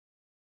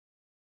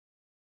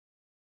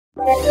Do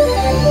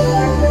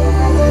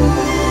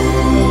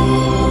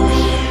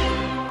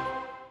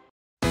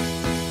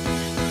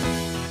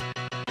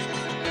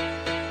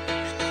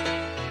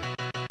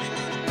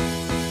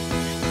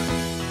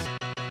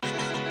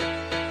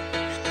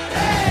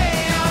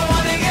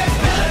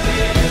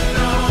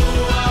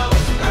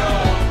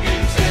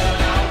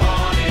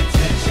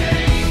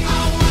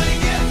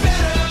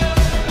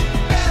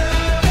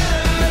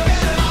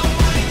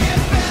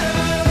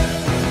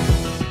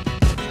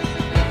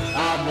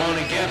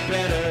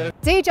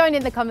join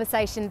in the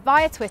conversation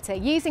via Twitter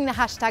using the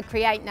hashtag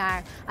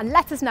 #CreateNow and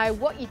let us know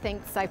what you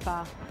think so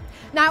far.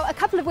 Now, a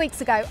couple of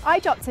weeks ago, I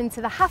dropped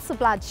into the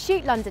Hasselblad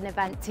Shoot London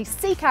event to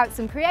seek out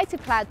some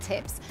Creative Cloud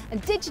tips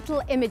and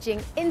digital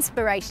imaging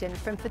inspiration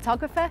from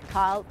photographer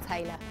Karl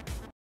Taylor.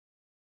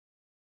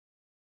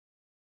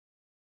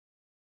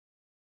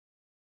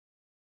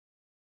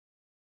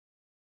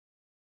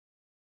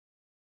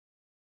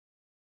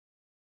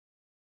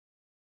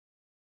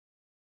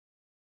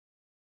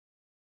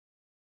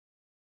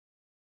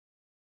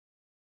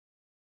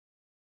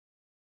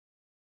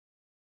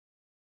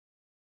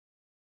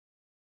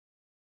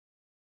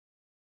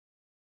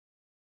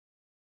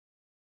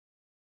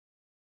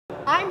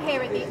 I'm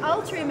here at the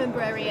Ultraman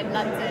Brewery in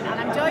London and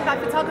I'm joined by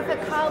photographer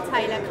Karl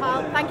Taylor.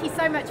 Karl, thank you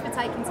so much for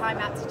taking time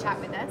out to chat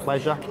with us.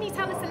 Pleasure. Can you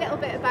tell us a little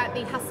bit about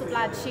the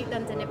Hasselblad Shoot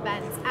London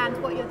event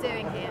and what you're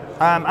doing here?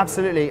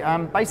 Absolutely.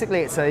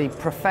 Basically, it's a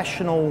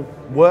professional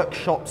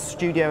workshop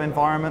studio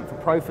environment for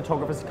pro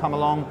photographers to come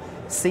along,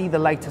 see the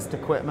latest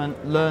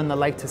equipment, learn the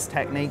latest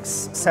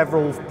techniques.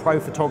 Several pro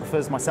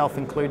photographers, myself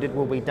included,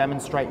 will be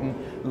demonstrating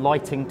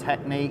lighting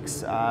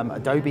techniques.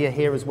 Adobe are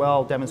here as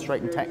well,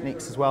 demonstrating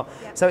techniques as well.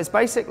 Yep. So it's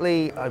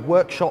basically a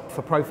workshop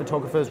for pro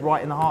photographers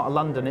right in the heart of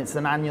London. It's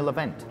an annual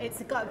event.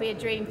 It's got to be a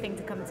dream thing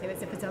to come to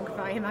as a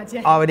photographer, I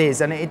imagine. Oh, it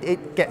is, and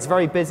it gets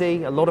very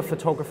busy. A lot of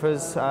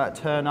photographers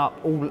turn up,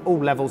 all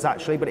levels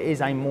actually, but it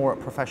is aimed more at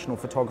professional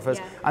photographers.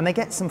 Yeah. And they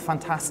get some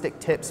fantastic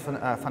tips,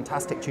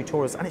 fantastic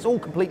tutorials, and it's all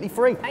completely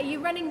free. Are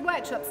you running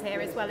workshops here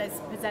as well as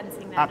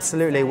presenting them?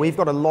 Absolutely. We've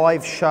got a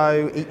live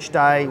show each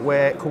day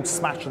called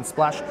Smash and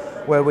Splash,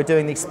 where we're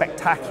doing these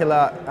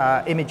spectacular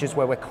images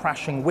where we're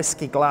crashing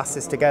whiskey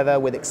glasses together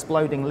with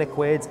exploding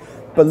liquids,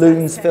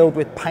 balloons filled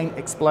with paint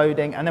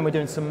exploding, and then we're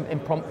doing some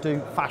impromptu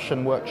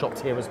fashion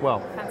workshops here as well.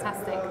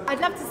 Fantastic. I'd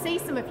love to see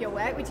some of your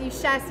work. Would you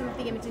share some of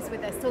the images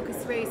with us, talk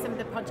us through some of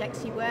the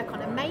projects you work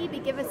on, and maybe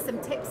give us some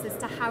tips as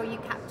to how you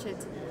captured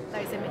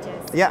those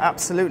images? Yeah,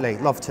 absolutely,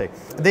 love to.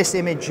 This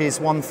image is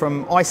one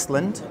from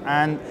Iceland,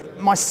 and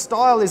my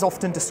style is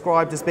often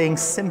described as being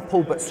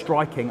simple but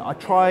striking. I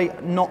try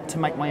not to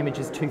make my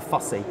images too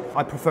fussy.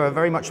 I prefer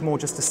very much more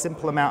just a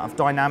simple amount of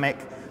dynamic,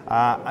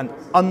 an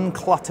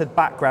uncluttered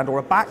background, or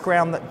a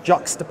background that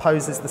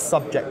juxtaposes the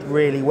subject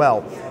really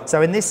well.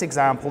 So in this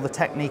example, the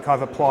technique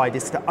I've applied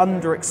is to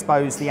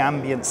underexpose the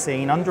ambient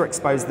scene,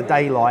 underexpose the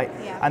daylight,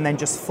 and then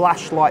just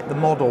flashlight the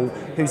model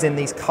who's in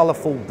these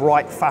colourful,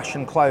 bright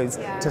fashion clothes,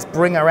 to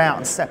bring her out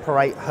and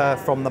separate her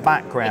from the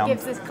background. It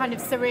gives this kind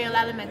of surreal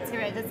element to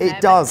it, doesn't it?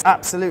 It does,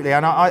 absolutely,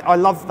 and I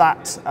love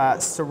that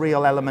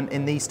surreal element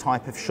in these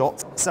type of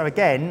shots. So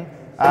again,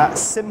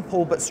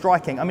 simple but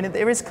striking. I mean,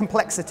 there is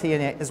complexity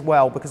in it as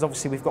well, because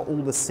obviously we've got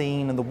all the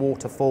scene and the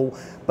waterfall,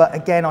 but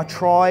again, I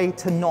try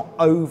to not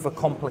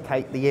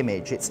overcomplicate the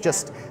image. It's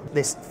just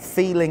this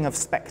feeling of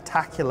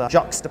spectacular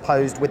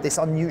juxtaposed with this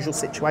unusual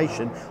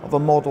situation of a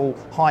model,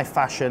 high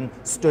fashion,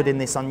 stood in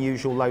this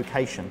unusual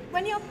location.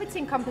 When you're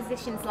putting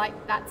compositions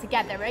like that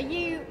together, are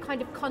you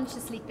kind of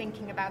consciously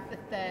thinking about the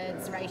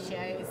thirds,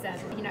 ratios,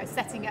 and, you know,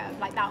 setting it up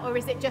like that, or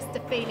is it just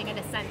a feeling in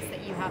a sense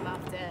that you have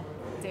after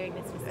doing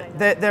this for so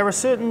long? There are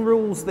certain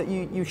rules that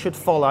you should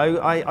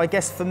follow. I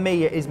guess for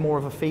me it is more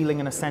of a feeling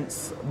in a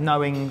sense,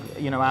 knowing,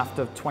 you know,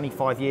 after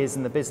 25 years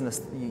in the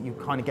business, you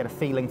kind of get a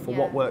feeling for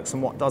what works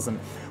and what doesn't.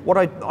 What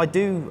I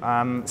do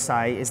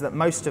say is that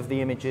most of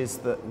the images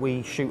that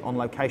we shoot on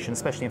location,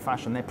 especially in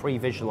fashion, they're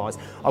pre-visualised.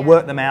 I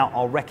work them out,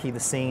 I'll recce the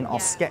scene, I'll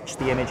sketch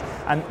the image,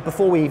 and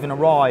before we even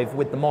arrive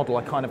with the model,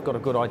 I kind of got a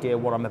good idea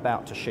what I'm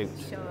about to shoot.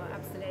 Sure.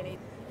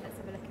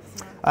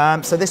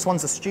 So this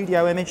one's a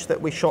studio image that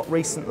we shot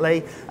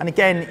recently, and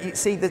again, you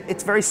see that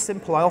it's very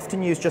simple. I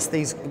often use just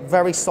these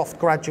very soft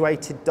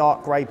graduated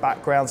dark grey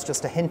backgrounds,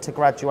 just a hint of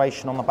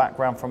graduation on the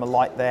background from a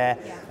light there,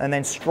 and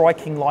then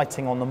striking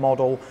lighting on the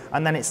model,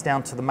 and then it's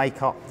down to the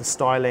makeup, the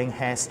styling,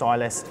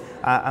 hairstylist,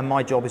 and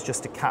my job is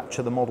just to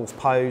capture the model's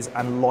pose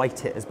and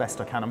light it as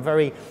best I can. I'm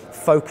very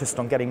focused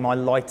on getting my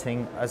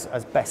lighting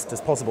as best as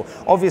possible.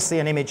 Obviously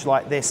an image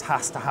like this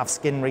has to have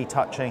skin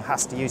retouching,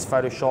 has to use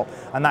Photoshop,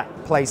 and that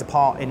plays a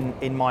part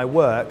in my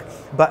work,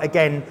 but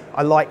again,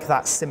 I like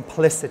that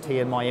simplicity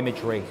in my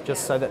imagery,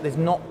 just so that there's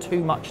not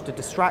too much to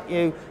distract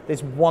you,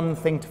 there's one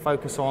thing to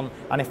focus on,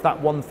 and if that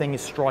one thing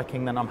is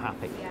striking, then I'm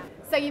happy. Yeah.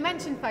 So you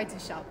mentioned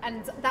Photoshop,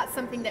 and that's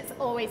something that's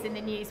always in the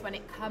news when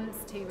it comes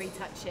to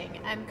retouching.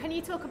 Can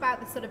you talk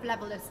about the sort of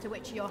level as to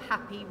which you're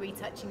happy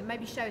retouching, and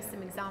maybe show us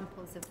some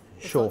examples of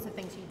the sorts of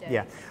things you do?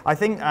 Yeah, I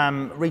think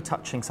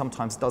retouching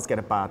sometimes does get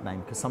a bad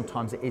name because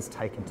sometimes it is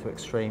taken to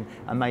extreme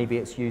and maybe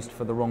it's used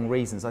for the wrong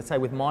reasons. I'd say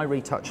with my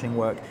retouching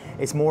work,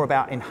 it's more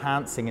about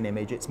enhancing an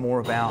image, it's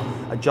more about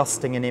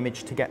adjusting an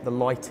image to get the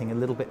lighting a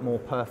little bit more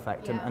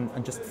perfect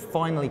and just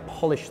finally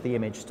polish the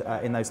image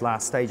in those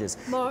last stages.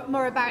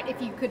 More about if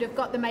you could have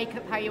got the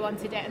makeup how you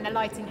wanted it and the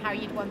lighting how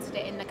you'd wanted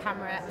it in the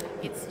camera,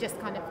 it's just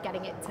kind of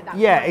getting it to that.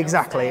 Yeah,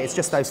 exactly. stage. It's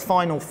just those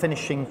final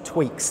finishing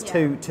tweaks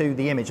to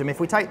the image. I mean, if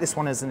we take this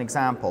one as an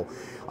example,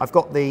 I've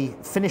got the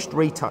finished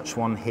retouch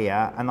one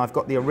here and I've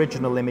got the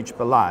original image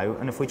below,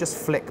 and if we just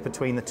flick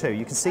between the two,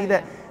 you can see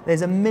that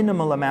there's a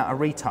minimal amount of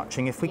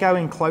retouching. If we go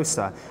in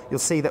closer, you'll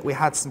see that we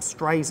had some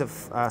strands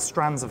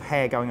of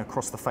hair going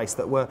across the face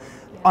that were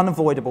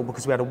unavoidable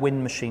because we had a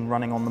wind machine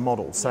running on the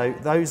model. So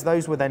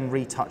those were then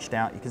retouched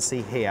out. You can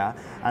see here,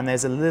 and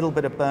there's a little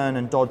bit of burn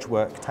and dodge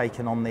work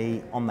taken on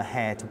the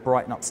hair to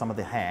brighten up some of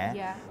the hair.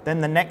 Yeah.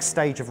 Then the next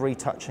stage of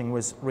retouching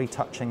was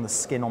retouching the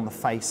skin on the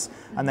face,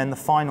 and then the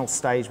final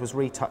stage was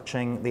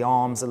retouching the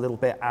arms a little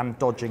bit and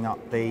dodging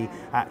up the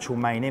actual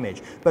main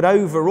image. But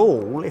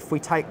overall, if we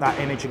take that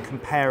image and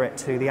compare it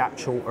to the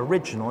actual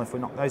original, if we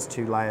knock those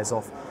two layers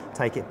off,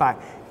 take it back,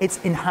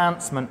 it's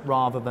enhancement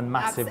rather than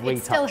massive retouching.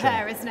 It's still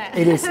her, isn't it?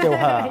 It is still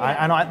her,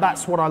 and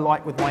that's what I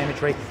like with my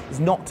imagery, is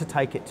not to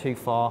take it too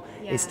far,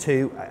 is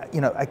to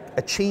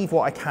achieve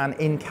what I can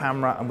in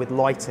camera and with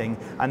lighting,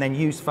 and then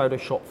use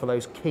Photoshop for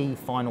those key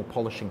final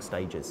polishing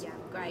stages. Yeah,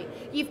 great.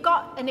 You've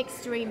got an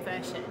extreme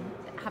version,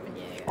 haven't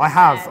you? I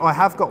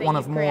have got one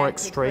of more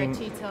extreme.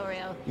 For a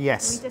tutorial.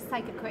 Yes. Can we just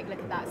take a quick look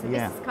at that?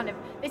 So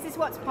this is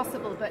what's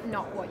possible, but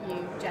not what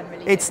you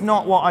generally do. It's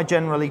not what I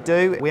generally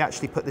do. We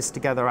actually put this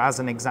together as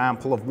an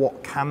example of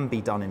what can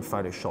be done in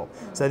Photoshop.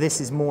 So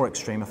this is more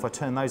extreme. If I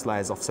turn those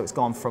layers off, so it's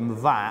gone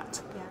from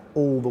that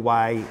all the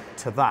way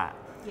to that.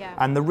 Yeah.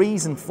 And the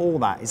reason for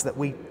that is that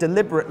we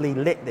deliberately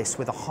lit this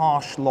with a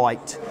harsh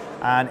light,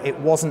 and it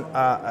wasn't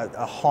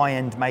a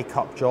high-end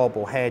makeup job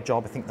or hair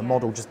job. I think the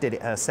model just did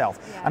it herself.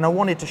 Yeah. And I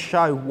wanted to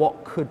show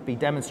what could be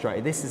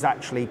demonstrated. This is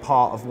actually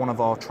part of one of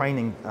our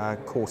training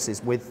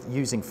courses with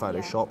using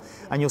Photoshop.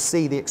 Yeah. And you'll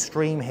see the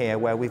extreme here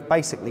where we've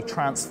basically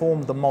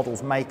transformed the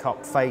model's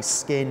makeup, face,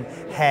 skin,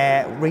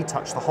 hair,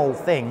 retouched the whole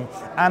thing,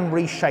 and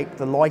reshaped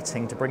the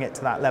lighting to bring it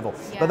to that level.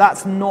 Yeah. But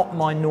that's not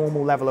my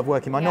normal level of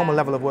working. My normal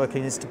level of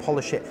working is to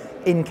polish it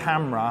in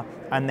camera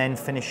and then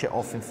finish it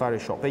off in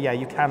Photoshop. But yeah,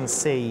 you can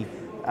see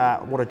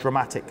what a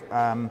dramatic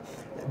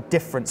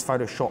difference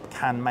Photoshop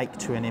can make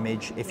to an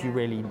image if you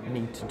really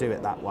need to do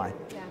it that way.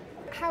 Yeah.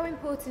 How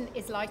important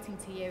is lighting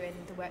to you in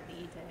the work that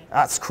you do?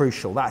 That's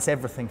crucial. That's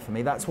everything for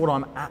me. That's what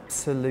I'm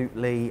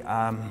absolutely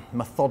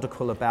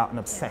methodical about and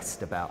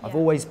obsessed about. I've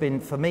always been,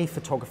 for me,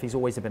 photography's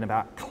always been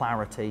about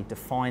clarity,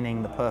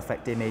 defining the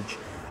perfect image.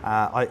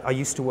 I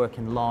used to work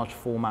in large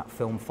format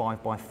film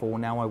 5x4.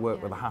 Now I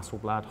work with a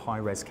Hasselblad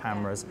high-res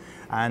cameras,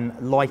 and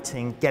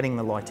lighting, getting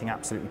the lighting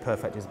absolutely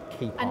perfect is a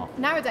key part. And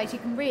nowadays you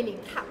can really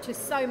capture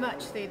so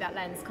much through that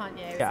lens, can't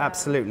you? Yeah,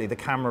 absolutely. The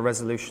camera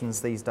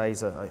resolutions these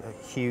days are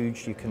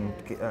huge. You can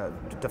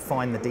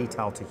define the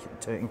detail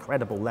to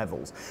incredible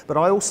levels. But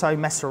I also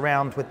mess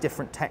around with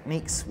different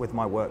techniques with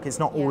my work. It's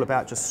not all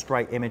about just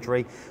straight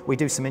imagery. We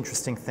do some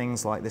interesting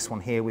things like this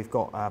one here. We've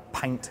got a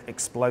paint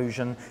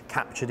explosion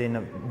captured in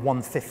a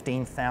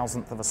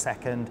 1/15,000th of a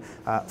second,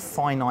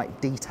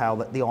 finite detail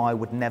that the eye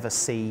would never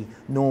see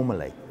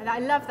normally. And I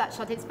love that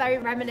shot. It's very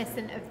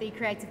reminiscent of the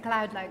Creative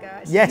Cloud logo,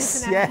 actually,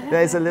 yes, isn't it?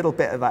 There's a little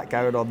bit of that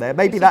going on there.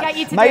 Maybe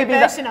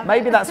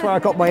maybe that's where I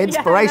got my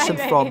inspiration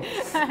from.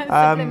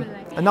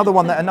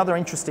 Another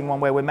interesting one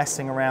where we're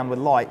messing around with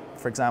light,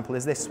 for example,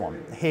 is this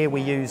one. Here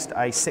we used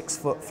a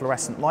 6-foot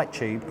fluorescent light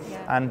tube,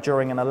 and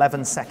during an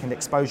 11-second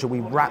exposure we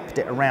wrapped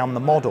it around the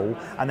model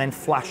and then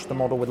flashed the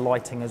model with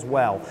lighting as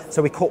well.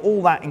 So we caught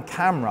all that in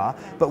camera,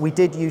 but we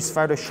did use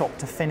Photoshop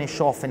to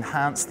finish off,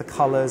 enhance the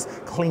colours,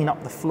 clean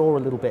up the floor a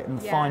little bit, and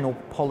the final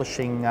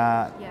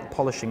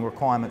polishing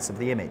requirements of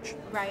the image.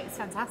 Right, it's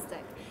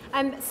fantastic.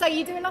 So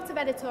you do a lot of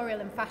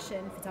editorial and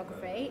fashion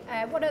photography.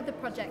 What other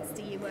projects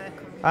do you work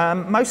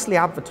on? Mostly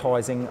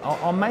advertising.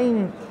 Our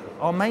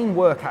main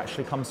work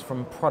actually comes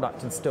from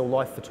product and still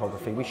life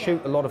photography. We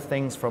shoot a lot of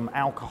things from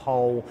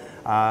alcohol,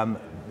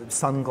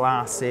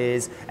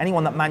 sunglasses,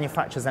 anyone that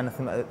manufactures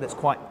anything that's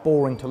quite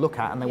boring to look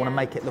at and they want to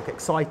make it look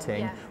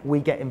exciting, we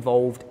get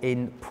involved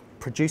in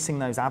producing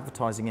those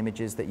advertising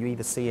images that you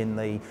either see in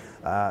the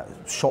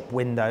shop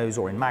windows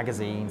or in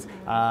magazines,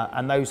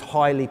 and those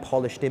highly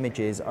polished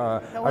images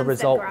are a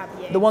result.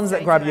 The ones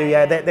that grab you,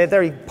 they're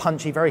very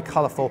punchy, very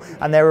colourful,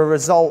 and they're a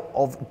result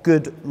of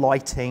good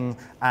lighting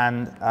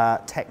and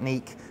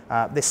technique.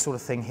 This sort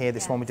of thing here,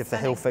 this one we did for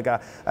Hill Figure,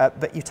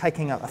 but you're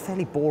taking a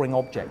fairly boring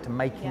object and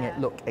making it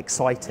look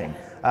exciting.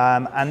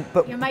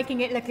 But you're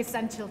making it look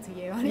essential to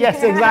you.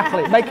 Yes,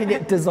 exactly. Making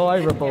it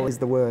desirable is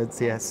the words,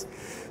 yes.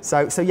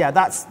 So yeah,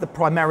 that's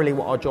primarily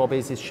what our job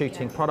is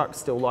shooting product,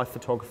 still life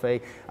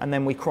photography, and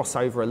then we cross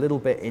over a little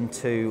bit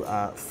into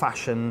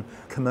fashion,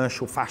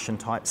 commercial fashion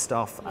type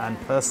stuff, and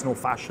personal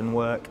fashion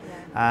work,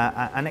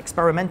 and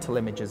experimental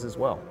images as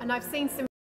well. And I've seen some